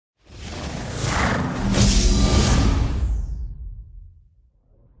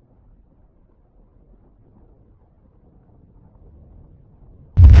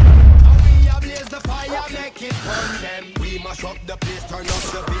the place, turn up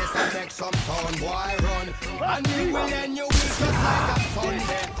the bass and make some sound, boy, run. And we will end your week just like a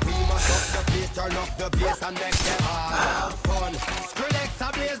Sunday. We must up the place, turn up the bass and make them all have fun. Skrillex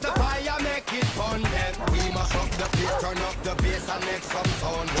ablaze the fire, make it fun. Then we must up the place, turn up the bass and make some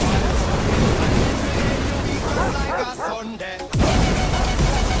sound, boy, run. And we will end your week just like a Sunday.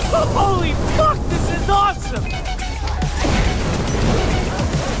 Holy fuck, this is awesome!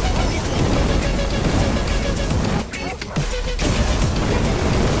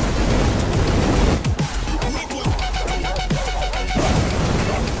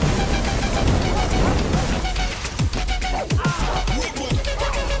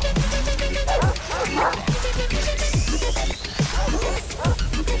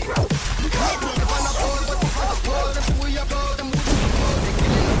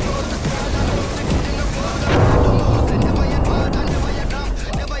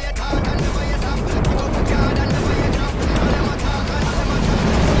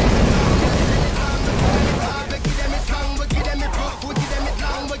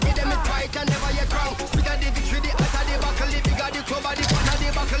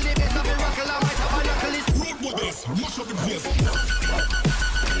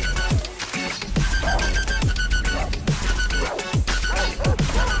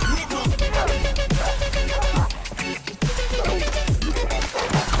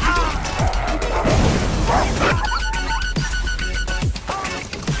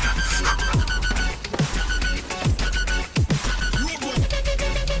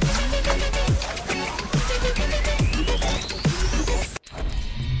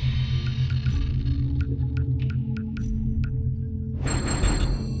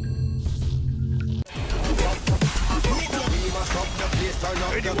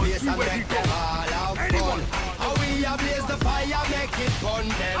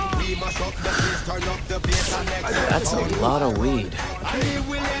 That's a lot of weed.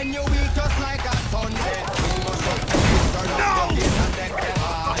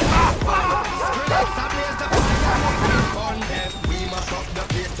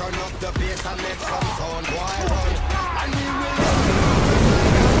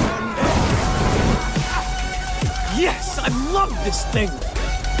 Yes, I love this thing!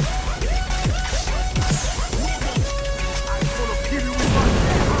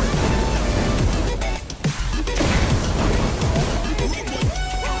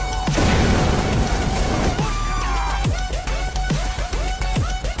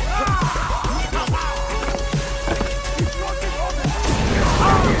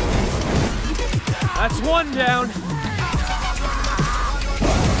 That's one down.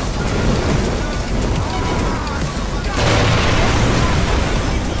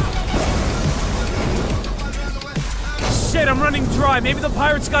 Shit, I'm running dry. Maybe the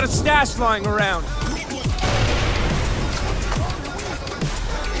pirate's got a stash lying around.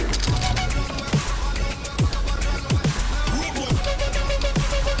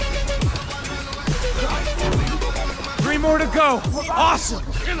 Three more to go. Awesome.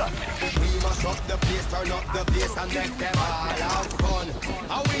 Up the place, turn up the bass and make them all have fun.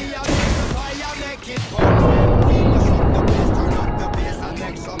 And we have the fire, make it fun. We must up the place, turn up the bass and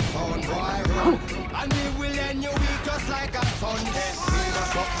make some sound, boy, run. And we will end your week just like a Sunday. We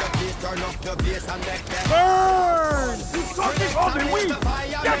must up the place, turn up the bass and make them burn! He's talking all the weed!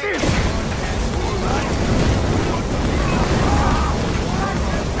 Get in!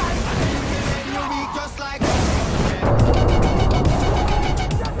 Just like a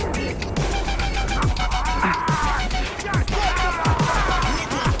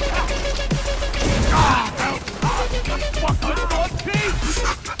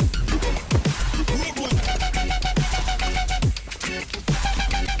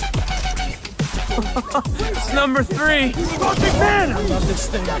It's number 3. Fucking man! I love this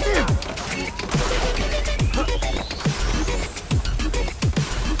thing.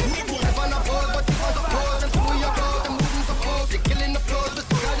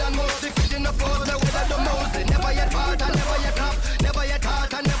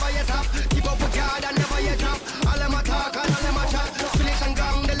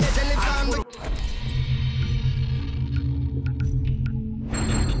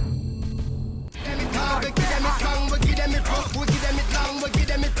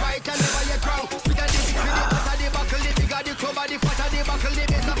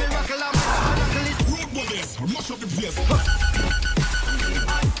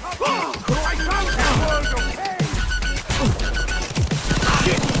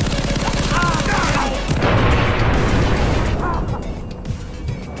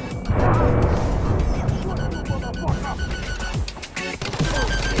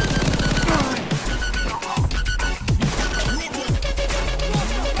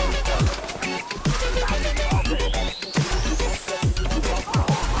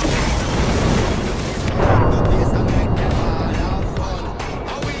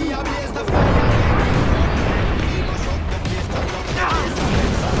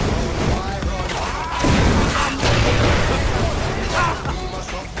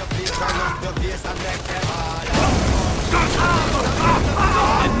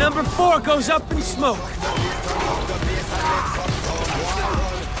 goes up in smoke.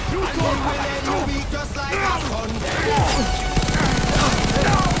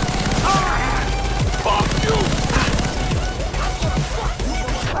 Fuck you!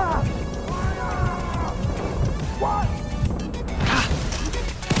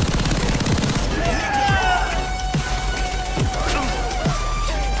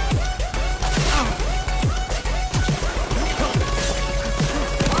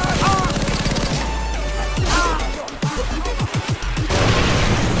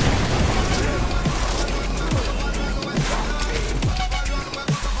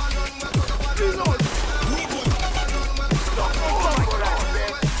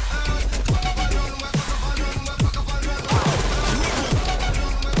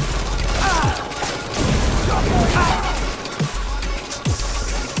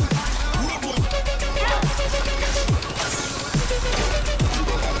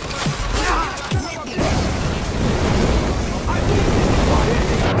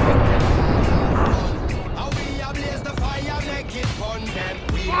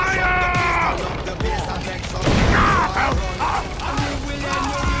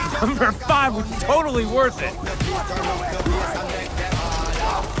 Number 5 was totally worth it.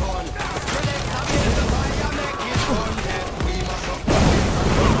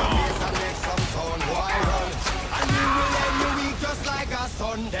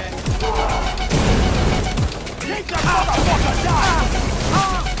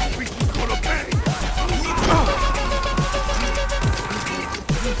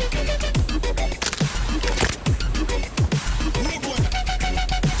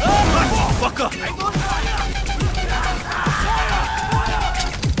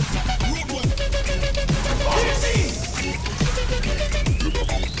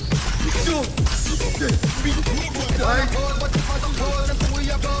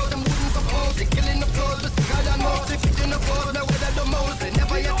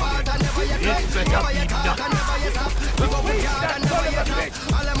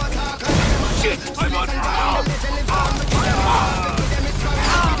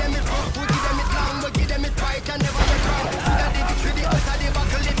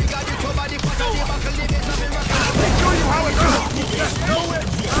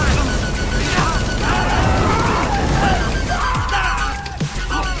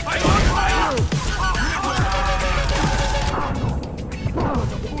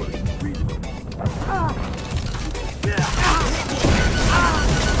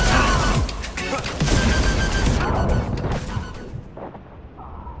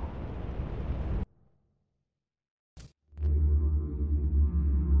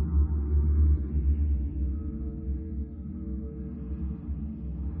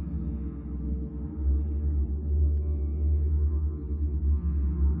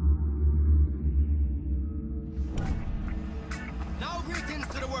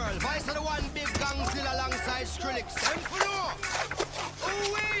 Vice of the one big gang still alongside Skrillex. Time for no.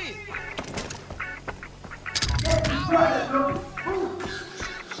 Ooh-wee.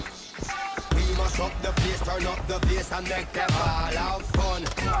 We must up the place, turn up the bass and make them all have fun.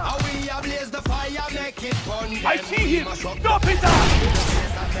 How we ablaze the fire, make it fun. I see him! Stop it now!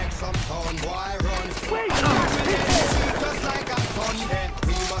 Make some sound, boy, run. Wait! Just like a Sunday.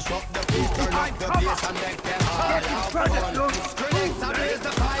 We must up the place, turn up the bass and make them all have fun. Skrillex ablaze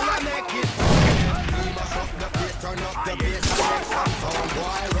the fire, make it fun. We must up the place, turn up the bass and make some sound,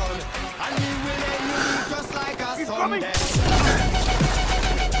 boy, run. And we will end you just like a Sunday.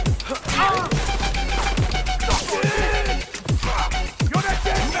 You're not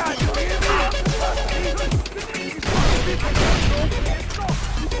dead, man! You hear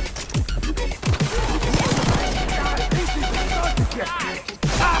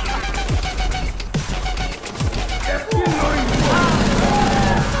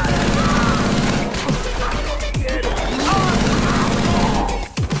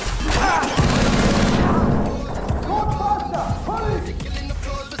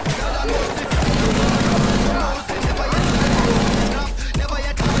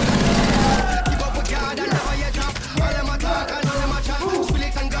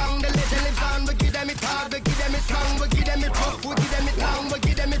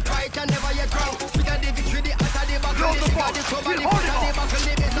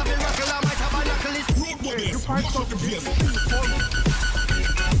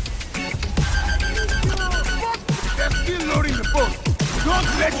They're still loading the boat. Don't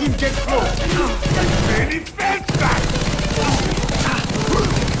let him get close. Very fast back.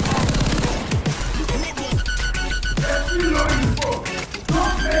 They're still loading the boat.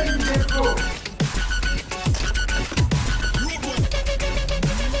 Don't let him get close.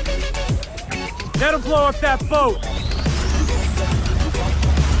 blow up that boat!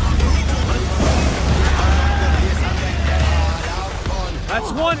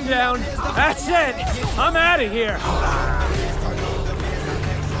 That's one down. That's it. I'm out of here.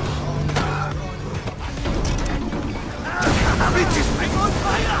 Bitches, I'm on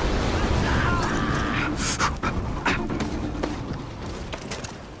fire!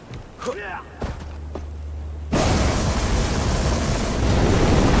 Yeah.